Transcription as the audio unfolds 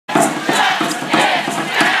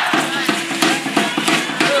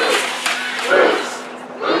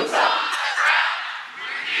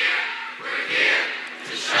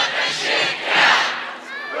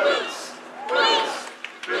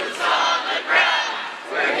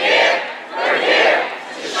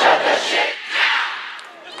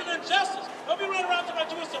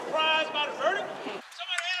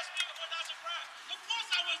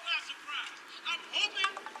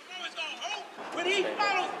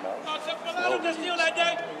So philando just still that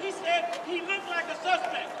day, he said he looked like a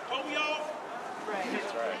suspect, but we all... Right.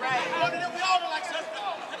 We all look like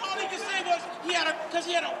suspects. And all he could say was because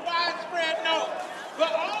he had a widespread nose.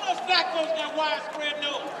 But all us black folks got widespread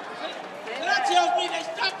nose. And that tells me they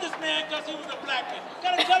stopped this man because he was a black man.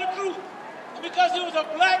 Gotta tell the truth. Because he was a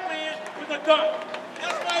black man with a gun.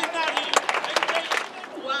 That's why he's not here.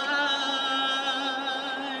 Why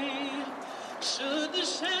should the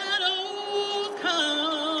shadows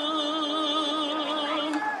come?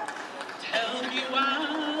 Tell me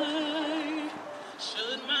why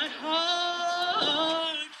should my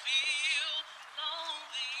heart feel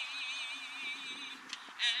lonely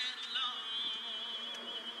and alone?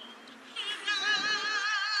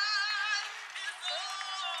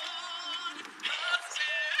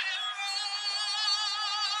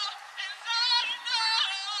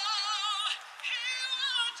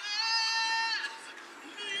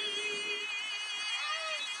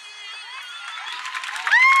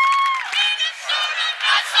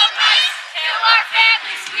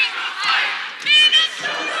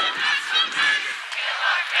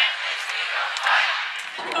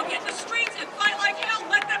 Go get in the streets and fight like hell.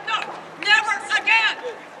 Let them know. Never again.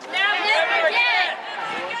 Never again.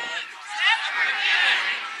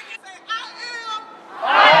 I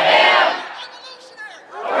am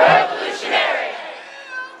Revolutionary.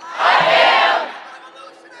 I am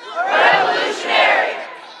revolutionary.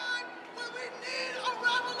 When we need a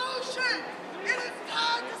revolution, it is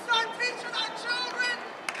time to start teaching our children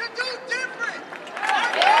to do different.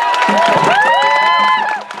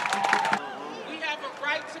 We have a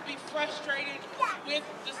right to be frustrated with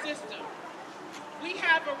the system. We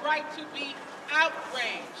have a right to be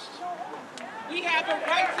outraged. We have a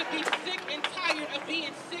right to be sick and tired of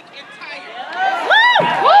being sick and tired.